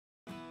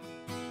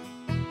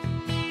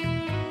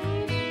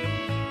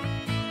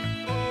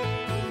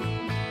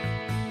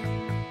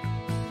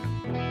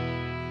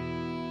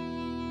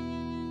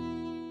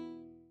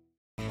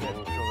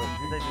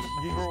They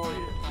destroy it.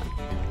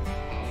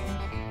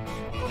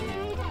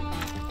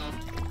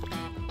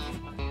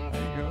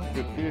 There you go.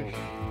 Good fish.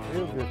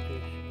 Real good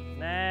fish.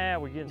 Nah,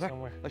 we're getting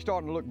somewhere. They're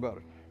starting to look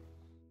better.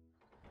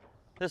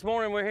 This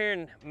morning we're here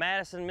in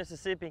Madison,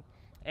 Mississippi,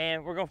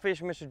 and we're gonna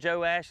fish with Mr.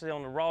 Joe Ashley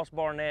on the Ross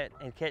Barnett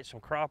and catch some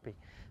crappie.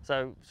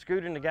 So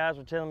Scooter and the guys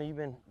were telling me you've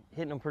been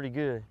hitting them pretty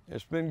good.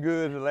 It's been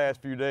good the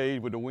last few days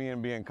with the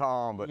wind being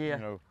calm, but yeah.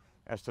 you know,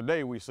 as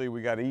today we see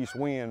we got east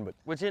wind, but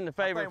which isn't the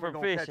favorite for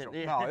fishing.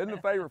 Yeah. No, isn't the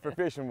favorite for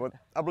fishing, but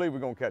I believe we're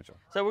gonna catch them.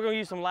 So we're gonna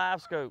use some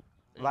live scope.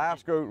 Live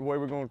scope, the way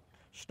we're gonna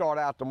start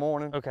out the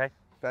morning. Okay.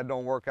 If that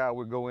don't work out,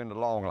 we'll go into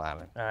long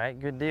lining. All right,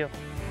 good deal.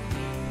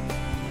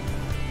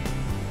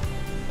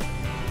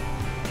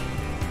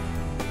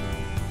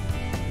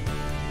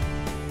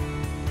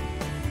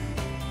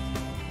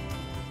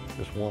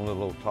 Just one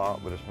little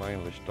top, but it's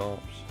mainly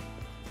stumps.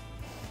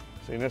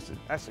 See, that's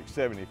like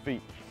 70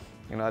 feet.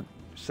 You know,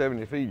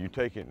 70 feet, you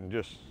take it and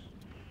just,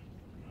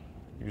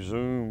 you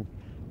zoom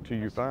till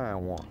you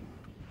find one.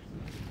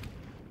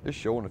 It's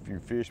showing a few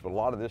fish, but a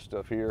lot of this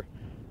stuff here,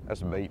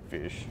 that's bait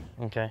fish.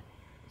 Okay.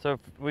 So if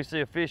we see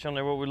a fish on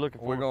there, what we're looking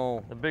for? We're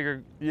going the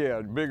bigger.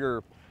 Yeah,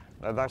 bigger.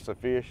 That's a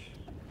fish.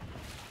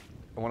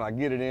 And when I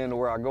get it in to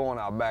where I go, and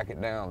I'll back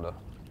it down to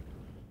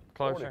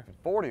closer.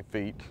 40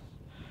 feet,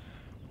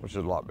 which is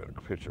a lot better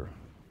picture.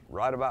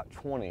 Right about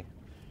 20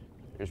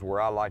 is where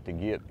I like to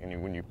get,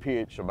 and when you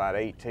pitch about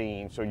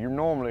 18. So you're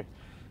normally,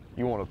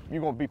 you're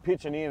gonna be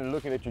pitching in and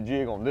looking at your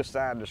jig on this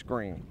side of the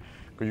screen,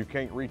 because you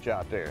can't reach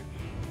out there.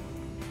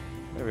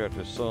 Maybe after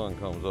the sun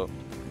comes up,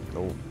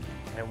 go.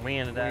 And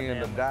wind to die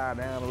down. Die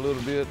down a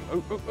little bit.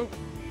 Oh, oh, oh.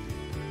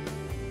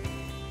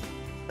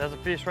 That's a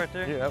fish right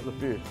there? Yeah, that was a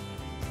fish.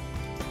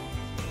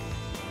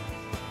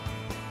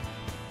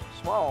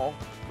 Small,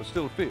 but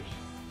still a fish.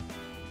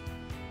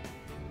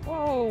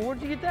 Whoa,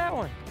 where'd you get that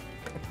one?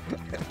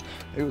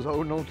 It was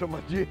holding on to my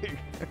jig.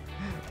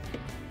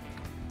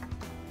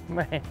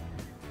 Man.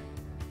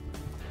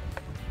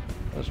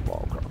 That's a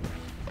small crappie.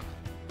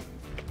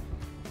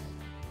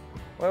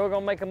 Well, we're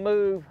gonna make a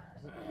move.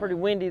 It's pretty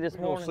windy this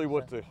morning. We'll see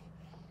what the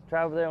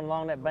try over there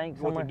along that bank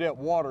somewhere. What the depth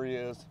water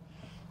is.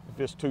 If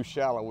it's too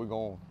shallow, we're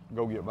gonna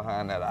go get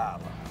behind that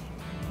island.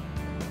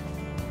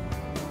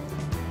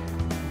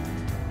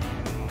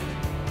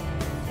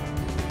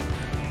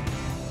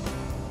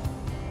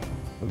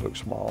 It looks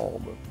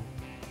small, but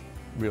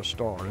be a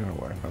start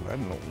anyway. Now, that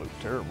don't look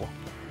terrible.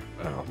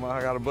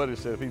 I got a buddy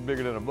that said if he's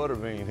bigger than a butter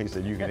bean, he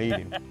said you can eat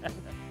him.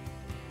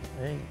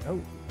 Hey,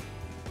 oh.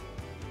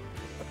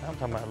 I'm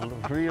talking about a little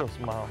real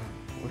small.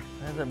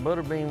 That's that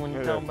butter bean when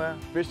you're talking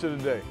about? Fish of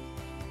the day.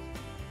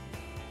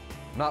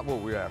 Not what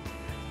we're after.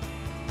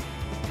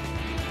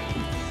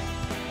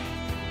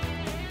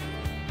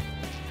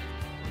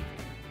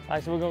 All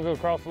right, so we're gonna go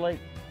across the lake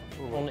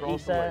on the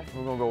east side?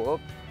 We're gonna go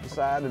up the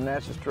side of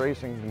Natchez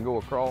Tracing and go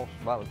across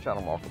by the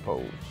channel marker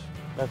poles.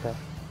 Okay.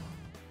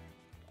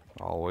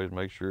 Always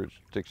make sure it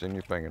sticks in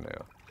your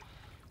fingernail.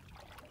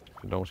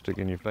 If it don't stick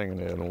in your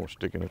fingernail, it don't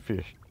stick in a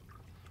fish.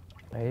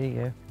 There you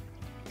go.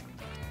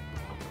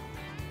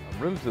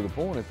 Really to the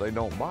point, if they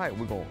don't bite,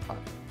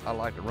 I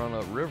like to run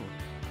up river.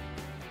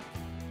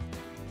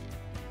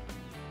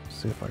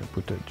 See if I can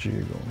put that jig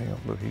on him.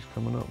 Look, he's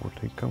coming up.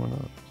 He's coming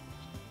up.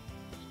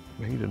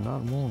 But he did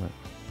not want it.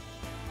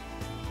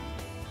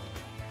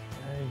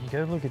 There you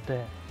go, look at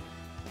that.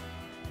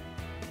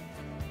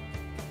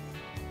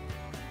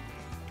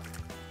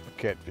 A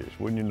catfish,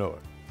 wouldn't you know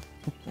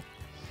it?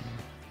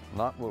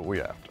 Not what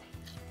we after.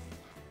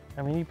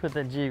 I mean, you put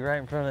that jig right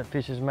in front of that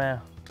fish's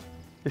mouth.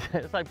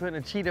 It's like putting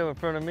a Cheeto in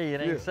front of me. It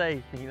ain't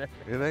safe. You know?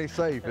 It ain't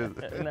safe, is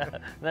it?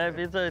 Now, if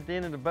it's at the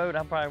end of the boat,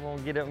 I probably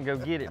won't get up and go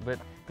get it. But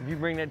if you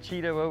bring that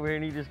Cheeto over here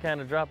and you just kind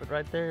of drop it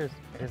right there,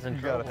 it's in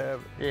trouble. You gotta have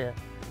it. Yeah.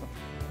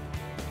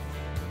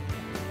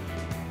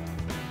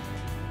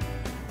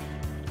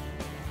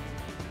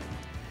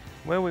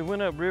 Well, we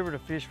went upriver to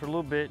fish for a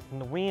little bit,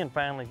 and the wind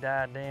finally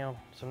died down.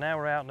 So now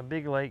we're out in the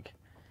big lake,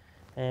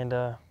 and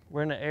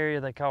we're in an area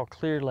they call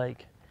Clear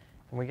Lake,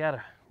 and we got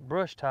a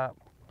brush top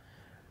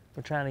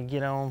we're trying to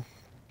get on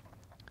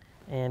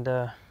and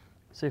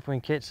see if we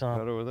can catch some.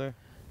 Right over there?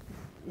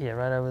 Yeah,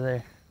 right over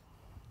there.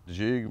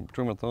 Jig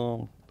between my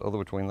thumb, the other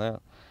between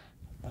that.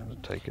 I'm gonna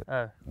take it.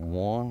 Oh.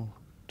 1,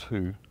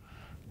 2,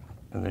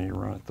 and then you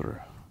run it through.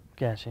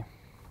 Gotcha.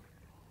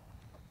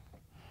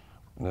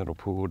 And it'll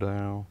pull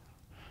down,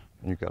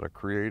 and you got a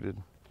created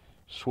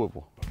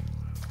swivel.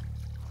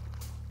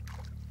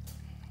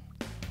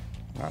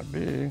 Not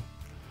big.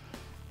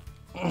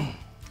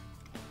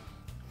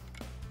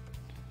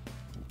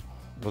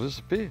 But it's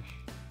a fish.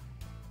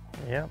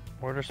 Yep,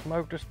 where there's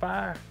smoke, there's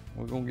fire.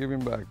 We're gonna give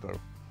him back though.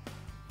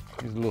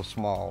 He's a little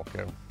small,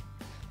 Kevin.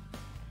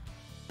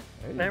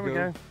 There we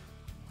go.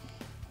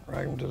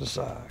 Drag him to the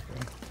side,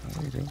 okay?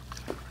 There you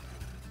go.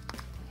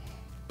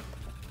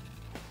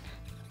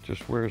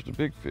 Just where's the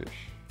big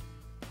fish?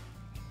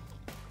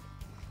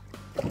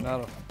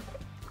 Not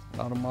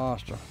a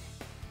monster.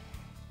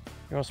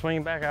 You wanna swing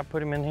him back? I'll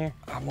put him in here.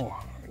 I'm gonna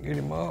get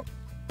him up.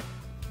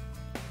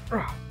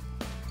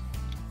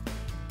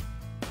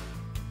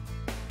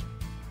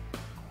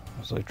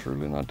 I say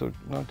truly not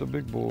the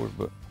big boys,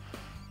 but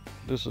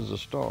this is a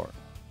start.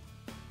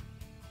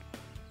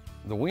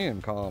 The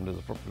wind calmed is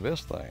the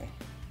best thing.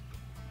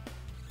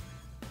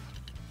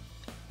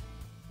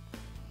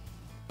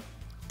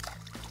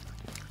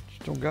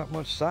 Just don't got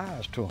much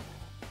size to them.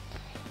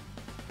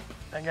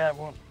 I got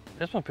one.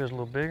 This one feels a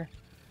little bigger.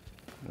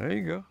 There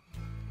you go.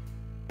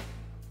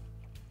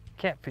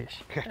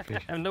 Catfish.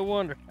 Catfish. No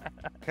wonder.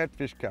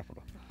 Catfish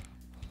capital.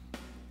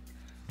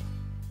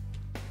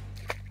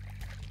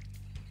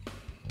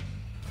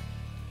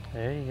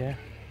 There you go.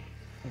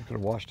 I could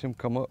have watched him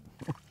come up.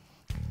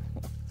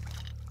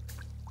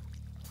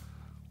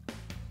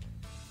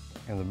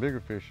 And the bigger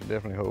fish are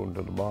definitely holding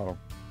to the bottom.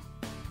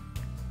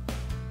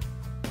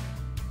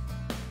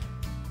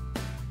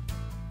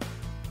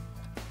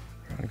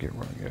 Trying to get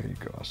right. There you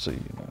go. I see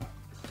you now.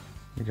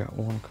 You got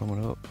one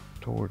coming up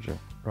towards you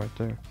right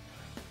there.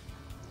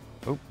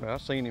 Oh, I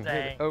seen him hit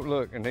it. Oh,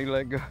 look, and he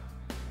let go.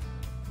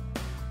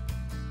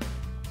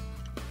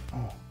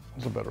 Oh,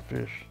 that's a better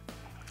fish.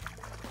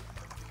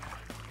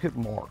 Hit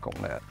mark on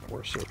that.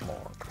 Where it says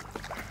mark.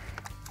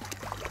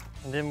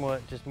 And then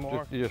what? Just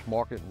mark? You just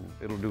mark it and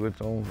it'll do its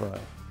own thing.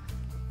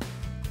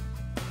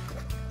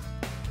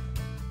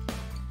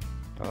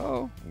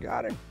 Oh,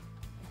 got him.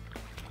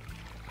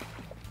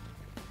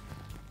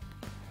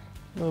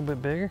 A little bit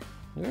bigger.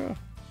 Yeah.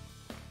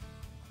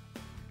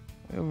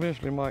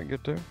 Eventually might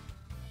get there.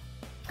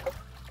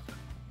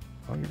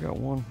 Oh, you got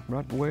one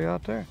right way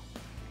out there.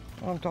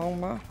 I'm talking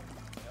about.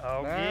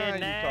 Oh, Now good you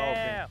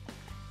now. talking.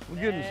 We're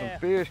getting some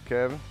fish,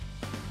 Kevin.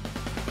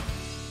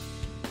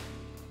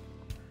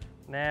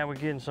 Now we're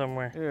getting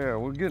somewhere. Yeah,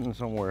 we're getting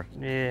somewhere.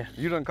 Yeah.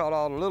 You done caught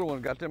all the little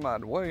ones, got them out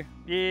of the way.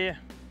 Yeah.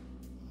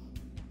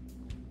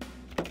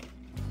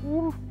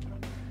 Woo.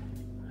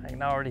 I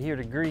can already hear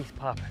the grease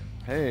popping.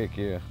 Heck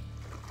yeah.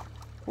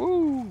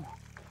 Woo!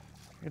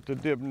 Get the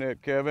dip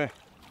net, Kevin.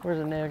 Where's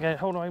the nail guy?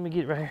 Hold on, let me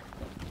get it right here.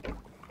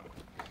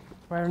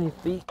 Right on your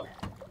feet.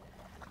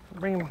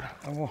 Bring him.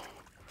 Oh,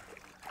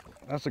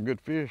 that's a good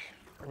fish.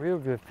 Real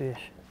good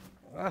fish.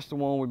 That's the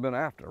one we've been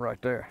after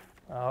right there.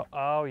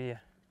 Oh yeah.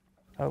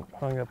 Oh,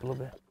 hung up a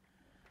little bit.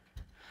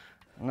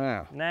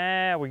 Now.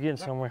 Now we're getting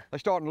somewhere. They're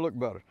starting to look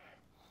better.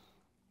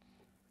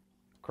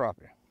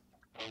 Crappie.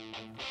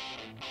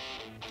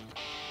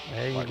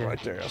 There you Like go.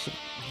 right there. That's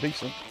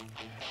decent.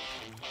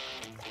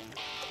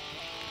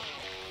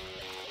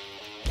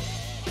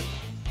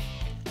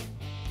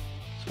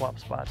 Swap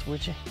spots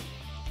with you.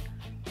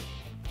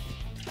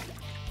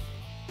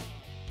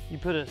 You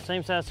put a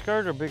same size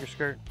skirt or bigger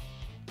skirt?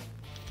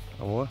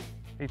 A what?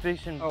 Are you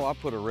fishing? Oh, I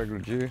put a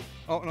regular jig.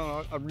 Oh,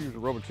 no, I used a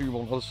rubber tube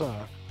on the other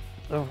side.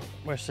 Oh,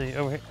 let's see.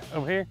 Over here?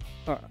 Over here?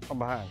 I'm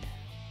behind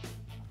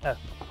you. Oh.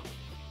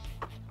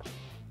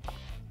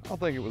 I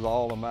think it was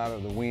all a matter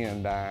of the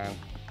wind dying.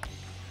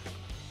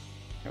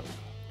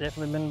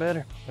 Definitely been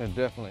better. It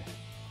definitely.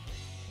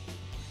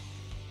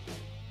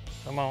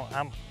 Come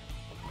on.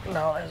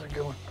 No, that's a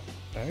good one.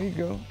 There you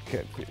go,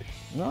 catfish.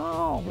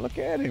 No, look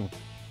at him.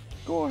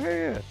 Go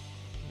ahead.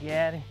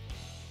 Got him.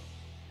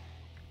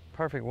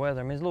 Perfect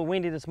weather. I mean, it's a little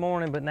windy this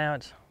morning, but now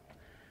it's,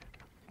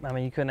 I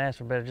mean, you couldn't ask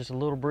for better. Just a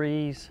little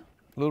breeze.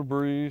 Little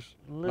breeze,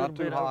 not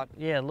too hot.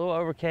 Yeah, a little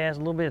overcast, a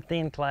little bit of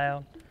thin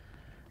cloud.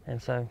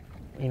 And so,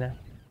 you know,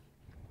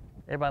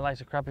 everybody likes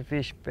to crappie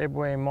fish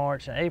February,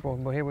 March, and April,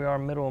 but here we are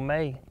middle of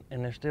May,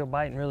 and they're still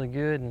biting really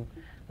good. And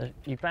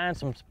you find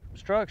some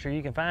structure,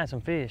 you can find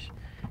some fish.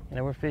 You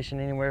know, we're fishing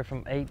anywhere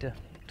from 8 to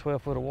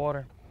 12 foot of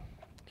water.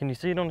 Can you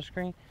see it on the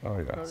screen? Oh,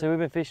 yeah. See, we've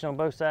been fishing on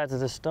both sides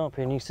of this stump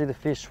here, and you can see the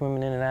fish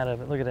swimming in and out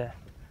of it. Look at that.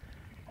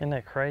 Isn't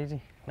that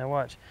crazy? Now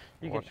watch.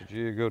 Watch the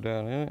jig go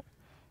down in it.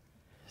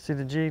 See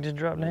the jig just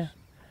drop down?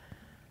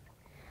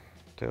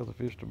 Tell the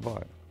fish to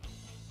bite.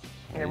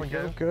 There we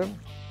go. Kevin.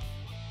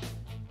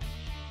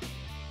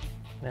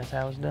 That's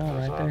how it's done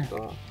That's right how there. it's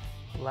done.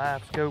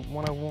 Live scope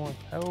 101.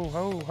 Ho,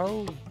 ho,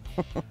 ho.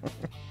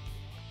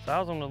 So I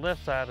was on the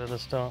left side of the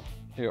stump.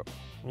 Yep.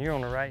 You're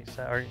on the right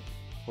side.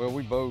 Well,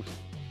 we both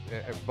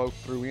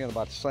threw in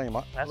about the same.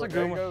 That's Look, a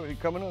good one. There you go. He's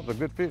coming up. A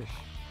good fish.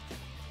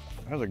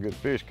 That's a good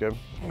fish, Kevin.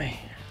 Man.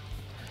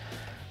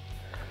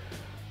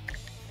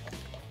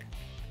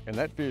 And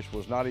that fish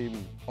was not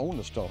even on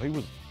the stump. He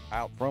was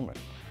out from it.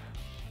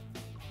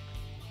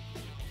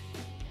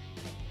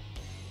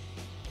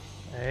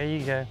 There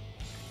you go.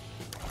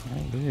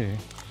 Ain't big.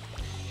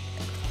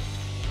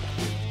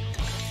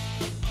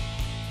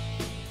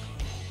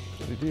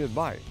 But he did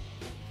bite.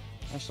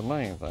 That's the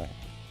main thing.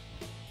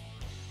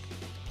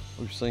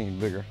 We've seen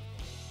bigger.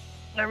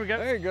 There we go.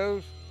 There he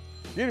goes.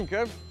 Get him,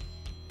 Kevin.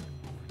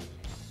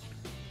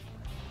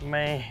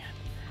 Man.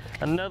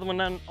 Another one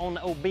on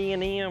the old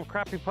B&M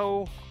crappie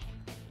pole.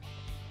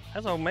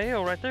 That's old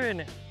male right there,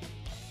 isn't it?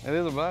 It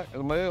is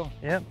a male.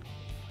 Yep.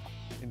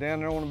 He's down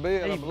there on the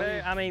bed, I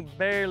believe. I mean,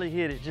 barely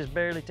hit it, just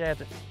barely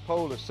tapped it.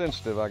 Pole is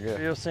sensitive, I guess.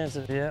 Real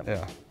sensitive, yep.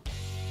 Yeah.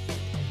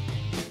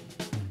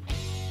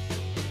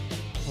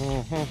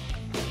 Mm-hmm.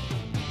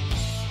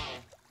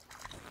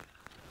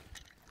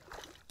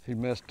 He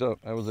messed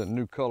up. That was that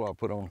new color I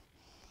put on.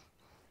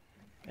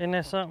 Isn't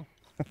that something?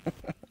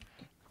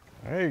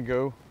 There you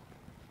go.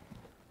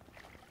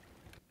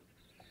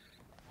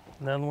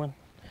 Another one.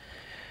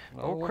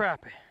 Oh,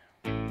 crappie.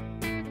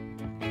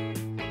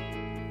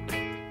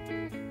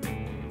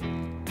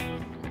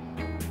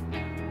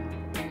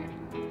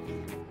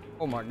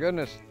 Oh my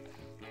goodness.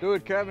 Do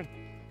it, Kevin.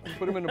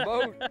 Put him in the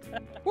boat.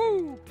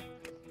 Woo!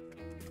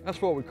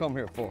 That's what we come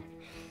here for.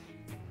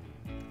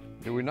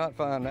 Did we not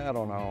find that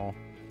on our own?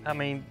 I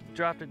mean,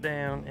 dropped it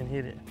down and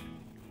hit it.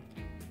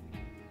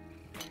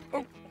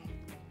 Oh,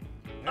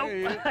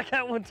 Hey, I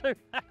got one too.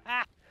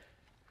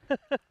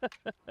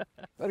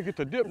 better get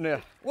the dip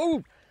now.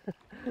 Woo!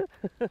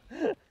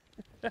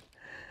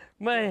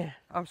 Man,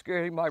 I'm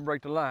scared he might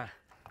break the line.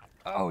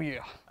 Oh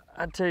yeah.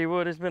 I tell you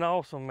what, it's been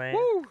awesome, man.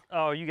 Woo!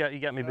 Oh, you got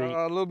me beat.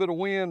 A little bit of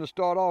wind to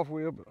start off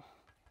with, but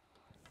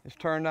it's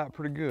turned out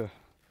pretty good.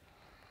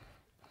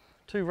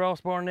 2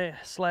 Ross Barnett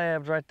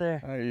slabs right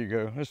there. There you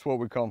go. This is what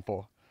we come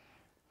for.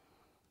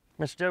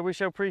 Mr. Joe, we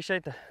sure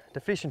appreciate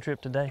the fishing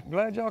trip today.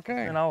 Glad y'all It's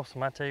came. been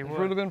awesome, I tell you It's what.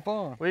 really been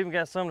fun. We even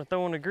got something to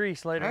throw in the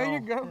grease later There on. you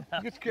go.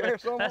 Get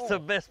scared some That's more. the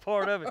best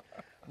part of it.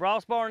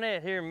 Ross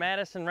Barnett here in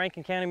Madison,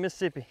 Rankin County,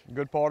 Mississippi.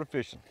 Good part of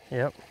fishing.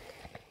 Yep.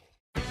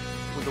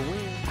 With the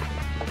wind.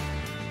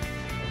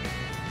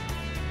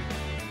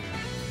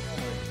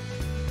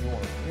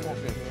 You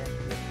want this?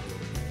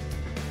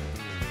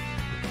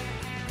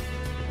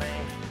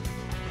 Man,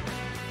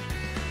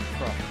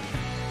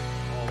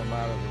 All the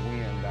matter of the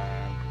wind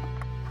dying.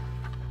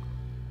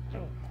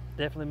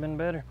 definitely been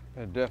better.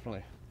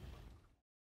 Definitely.